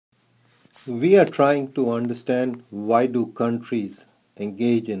We are trying to understand why do countries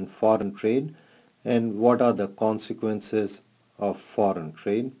engage in foreign trade and what are the consequences of foreign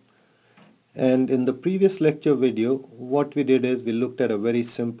trade. And in the previous lecture video, what we did is we looked at a very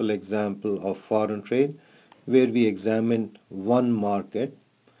simple example of foreign trade where we examined one market,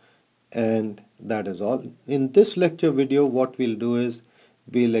 and that is all. In this lecture video, what we'll do is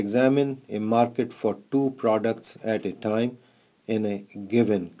we'll examine a market for two products at a time in a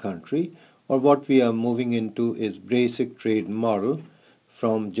given country, or what we are moving into is basic trade model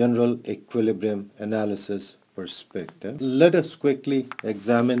from general equilibrium analysis perspective. Let us quickly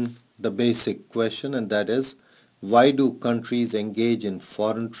examine the basic question, and that is, why do countries engage in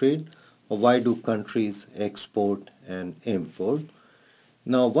foreign trade, or why do countries export and import?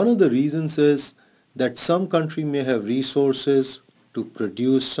 Now, one of the reasons is that some country may have resources to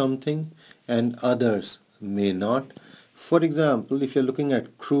produce something and others may not. For example, if you're looking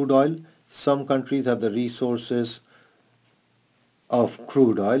at crude oil, some countries have the resources of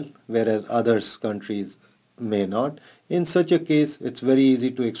crude oil, whereas others countries may not. In such a case, it's very easy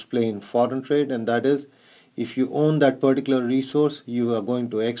to explain foreign trade, and that is, if you own that particular resource, you are going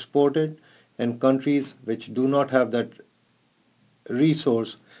to export it, and countries which do not have that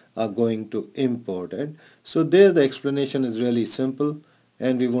resource are going to import it. So there the explanation is really simple,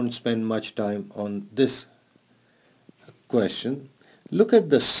 and we won't spend much time on this question. Look at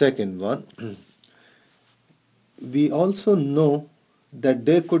the second one. We also know that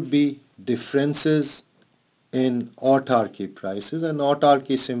there could be differences in autarky prices, and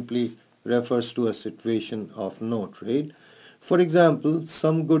autarky simply refers to a situation of no trade. For example,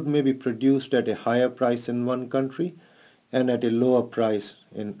 some good may be produced at a higher price in one country and at a lower price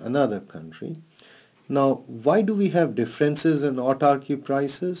in another country. Now, why do we have differences in autarky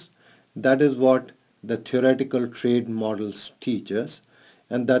prices? That is what the theoretical trade models teach us,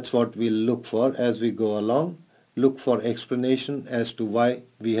 and that's what we'll look for as we go along. Look for explanation as to why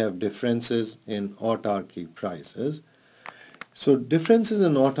we have differences in autarky prices. So differences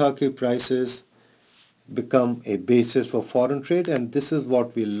in autarky prices become a basis for foreign trade, and this is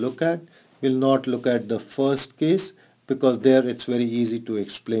what we'll look at. We'll not look at the first case because there it's very easy to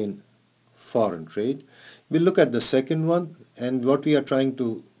explain foreign trade. We'll look at the second one, and what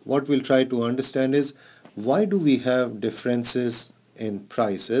we'll try to understand is why do we have differences in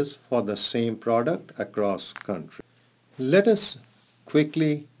prices for the same product across countries. Let us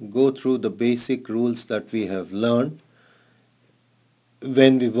quickly go through the basic rules that we have learned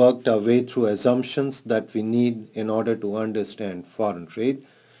when we worked our way through assumptions that we need in order to understand foreign trade.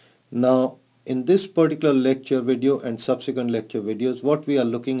 Now, in this particular lecture video and subsequent lecture videos, what we are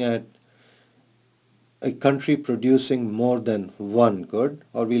looking at a country producing more than one good,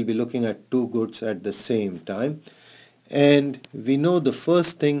 or we'll be looking at two goods at the same time. And we know the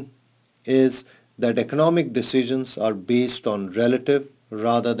first thing is that economic decisions are based on relative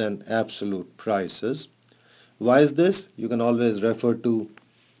rather than absolute prices. Why is this? You can always refer to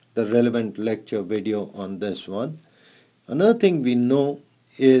the relevant lecture video on this one. Another thing we know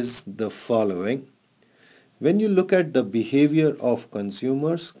is the following. When you look at the behavior of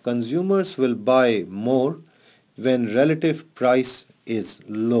consumers, consumers will buy more when relative price is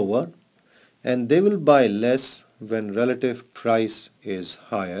lower, and they will buy less when relative price is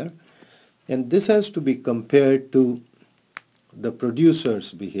higher. And this has to be compared to the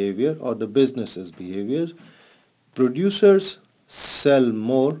producer's behavior or the business's behavior. Producers sell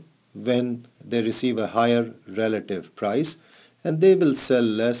more when they receive a higher relative price, and they will sell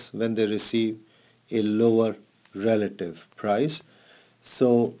less when they receive a lower relative price.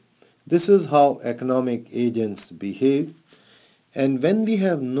 So this is how economic agents behave. And when we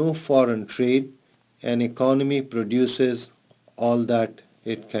have no foreign trade, an economy produces all that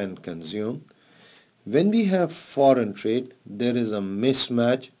it can consume. When we have foreign trade, there is a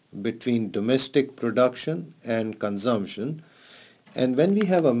mismatch between domestic production and consumption. And when we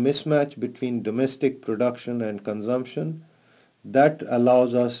have a mismatch between domestic production and consumption, that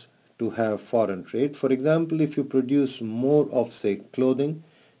allows us to have foreign trade. For example, if you produce more of, say, clothing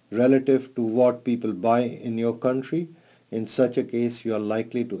relative to what people buy in your country, in such a case you are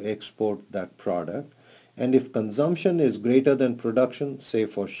likely to export that product. And if consumption is greater than production, say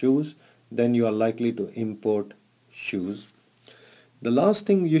for shoes, then you are likely to import shoes. The last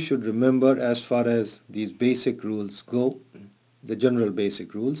thing you should remember as far as these basic rules go, the general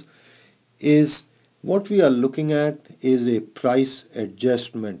basic rules, is what we are looking at is a price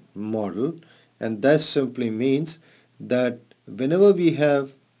adjustment model, and that simply means that whenever we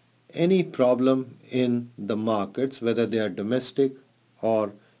have any problem in the markets, whether they are domestic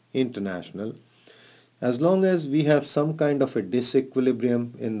or international, As long as we have some kind of a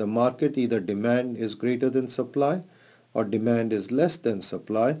disequilibrium in the market, either demand is greater than supply or demand is less than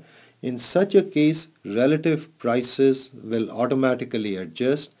supply, in such a case, relative prices will automatically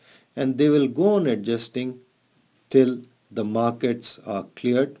adjust, and they will go on adjusting till the markets are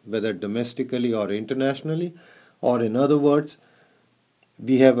cleared, whether domestically or internationally, or in other words,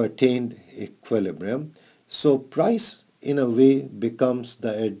 we have attained equilibrium. So price in a way becomes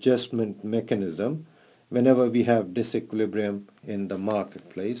the adjustment mechanism whenever we have disequilibrium in the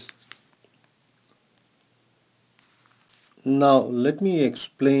marketplace. Now let me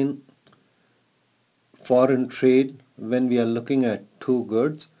explain foreign trade when we are looking at two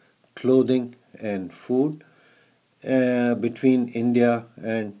goods, clothing and food, between India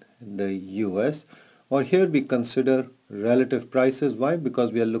and the US. Or here we consider relative prices. Why?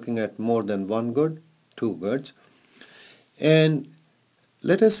 Because we are looking at more than one good, two goods. And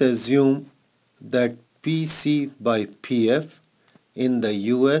let us assume that PC by PF in the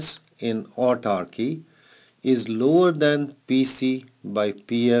US in autarky is lower than PC by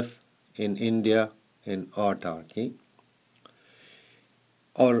PF in India in autarky.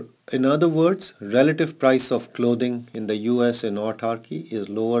 Or in other words, relative price of clothing in the US in autarky is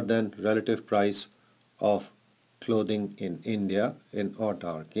lower than relative price of clothing in India in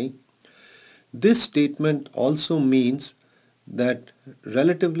autarky. This statement also means that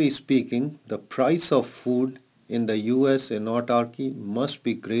relatively speaking, the price of food in the US in autarky must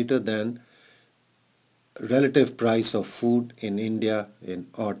be greater than relative price of food in India in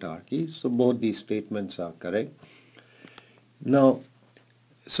autarky. So both these statements are correct. Now,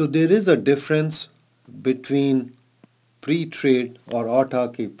 so there is a difference between pre-trade or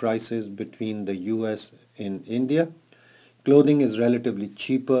autarky prices between the US and India. Clothing is relatively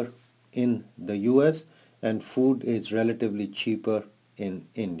cheaper in the US and food is relatively cheaper in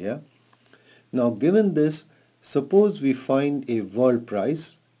India. Now given this, suppose we find a world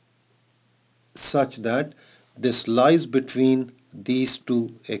price such that this lies between these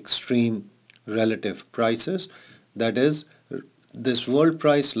two extreme relative prices. That is, this world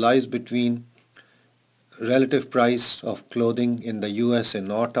price lies between relative price of clothing in the US in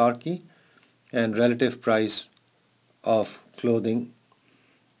autarky and relative price of clothing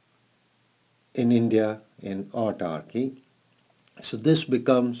in India in autarky. So this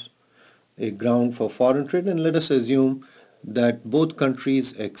becomes a ground for foreign trade, and let us assume that both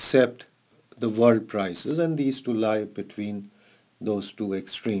countries accept the world prices and these two lie between those two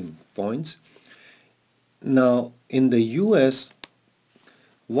extreme points. Now in the US,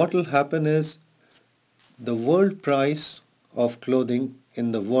 what will happen is the world price of clothing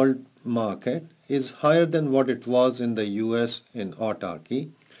in the world market is higher than what it was in the US in autarky.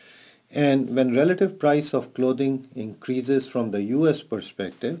 And when relative price of clothing increases from the US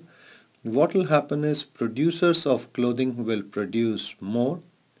perspective, what will happen is producers of clothing will produce more.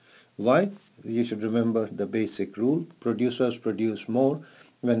 Why? You should remember the basic rule. Producers produce more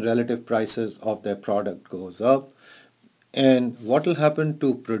when relative prices of their product goes up. And what will happen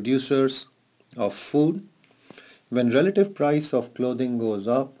to producers of food? When relative price of clothing goes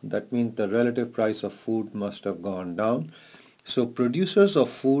up, that means the relative price of food must have gone down. So producers of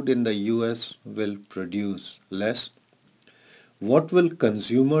food in the US will produce less. What will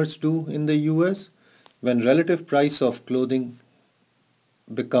consumers do in the US? When relative price of clothing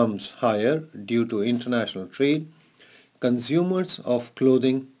becomes higher due to international trade, consumers of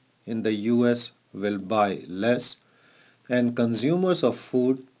clothing in the US will buy less, and consumers of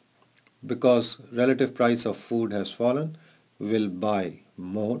food, because relative price of food has fallen, will buy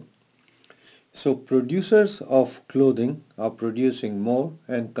more. So producers of clothing are producing more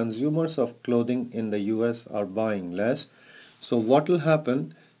and consumers of clothing in the US are buying less. So what will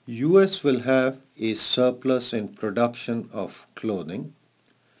happen? US will have a surplus in production of clothing.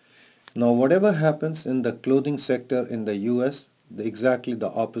 Now whatever happens in the clothing sector in the US, exactly the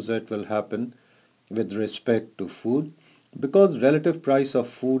opposite will happen with respect to food. Because relative price of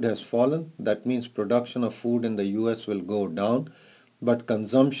food has fallen, that means production of food in the US will go down, but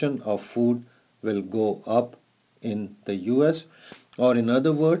consumption of food will go up in the US. Or in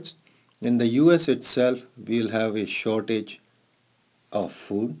other words, in the US itself, we'll have a shortage of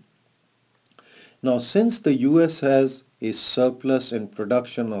food. Now, since the US has a surplus in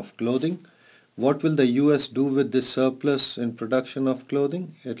production of clothing, what will the US do with this surplus in production of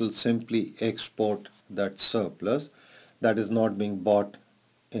clothing? It will simply export that surplus that is not being bought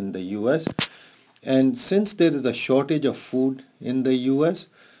in the US. And since there is a shortage of food in the US,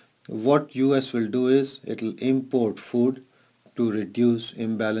 what US will do is it will import food to reduce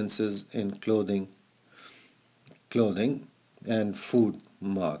imbalances in clothing and food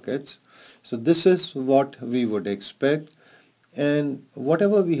markets. So this is what we would expect, and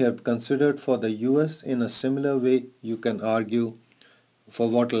whatever we have considered for the US, in a similar way you can argue for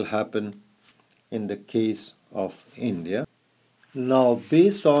what will happen in the case of India. Now,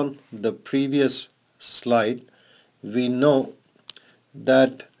 based on the previous slide, we know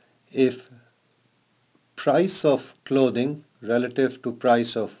that if price of clothing relative to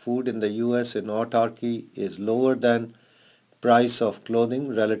price of food in the US in autarky is lower than price of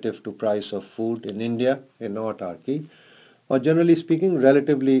clothing relative to price of food in India in autarky, or generally speaking,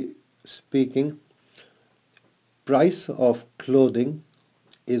 relatively speaking, price of clothing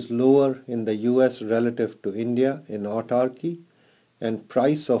is lower in the US relative to India in autarky, and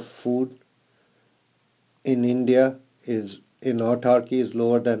price of food in India is in autarky is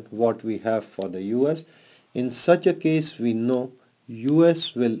lower than what we have for the US. In such a case, we know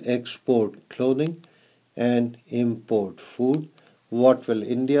US will export clothing and import food. What will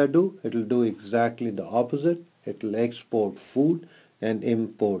India do? It will do exactly the opposite. It will export food and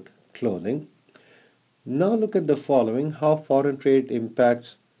import clothing. Now look at the following, how foreign trade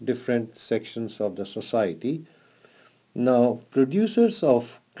impacts different sections of the society. Now, producers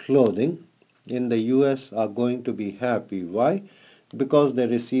of clothing in the US are going to be happy. Why? Because they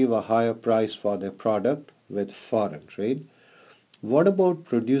receive a higher price for their product with foreign trade. What about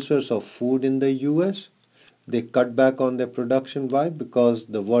producers of food in the US? They cut back on their production. Why? Because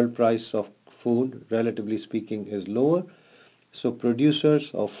the world price of food, relatively speaking, is lower. So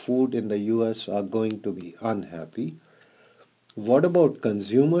producers of food in the US are going to be unhappy. What about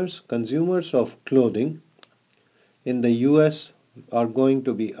consumers? Consumers of clothing in the US are going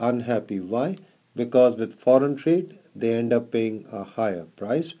to be unhappy. Why? Because with foreign trade, they end up paying a higher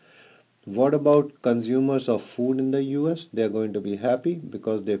price. What about consumers of food in the US? They're going to be happy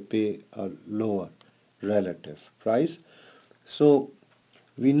because they pay a lower relative price. So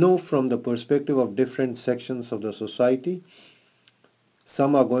we know from the perspective of different sections of the society,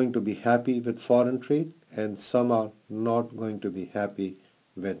 some are going to be happy with foreign trade and some are not going to be happy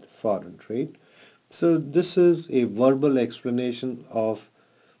with foreign trade. So this is a verbal explanation of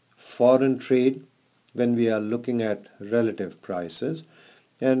foreign trade when we are looking at relative prices.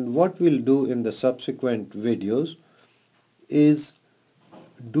 And what we'll do in the subsequent videos is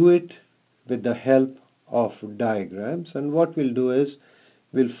do it with the help of diagrams. And what we'll do is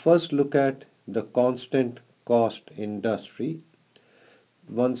we'll first look at the constant cost industry.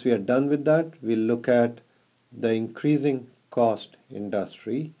 Once we are done with that, we'll look at the increasing cost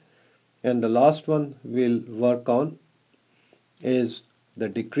industry. And the last one we'll work on is the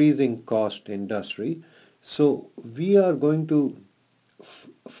decreasing cost industry. So we are going to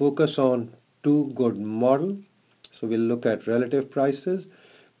focus on two good models. So we'll look at relative prices,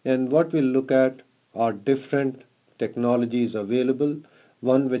 and what we'll look at are different technologies available.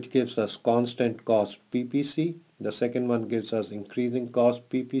 One which gives us constant cost PPC, the second one gives us increasing cost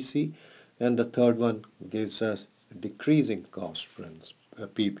PPC, and the third one gives us decreasing cost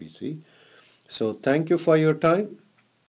PPC. So thank you for your time.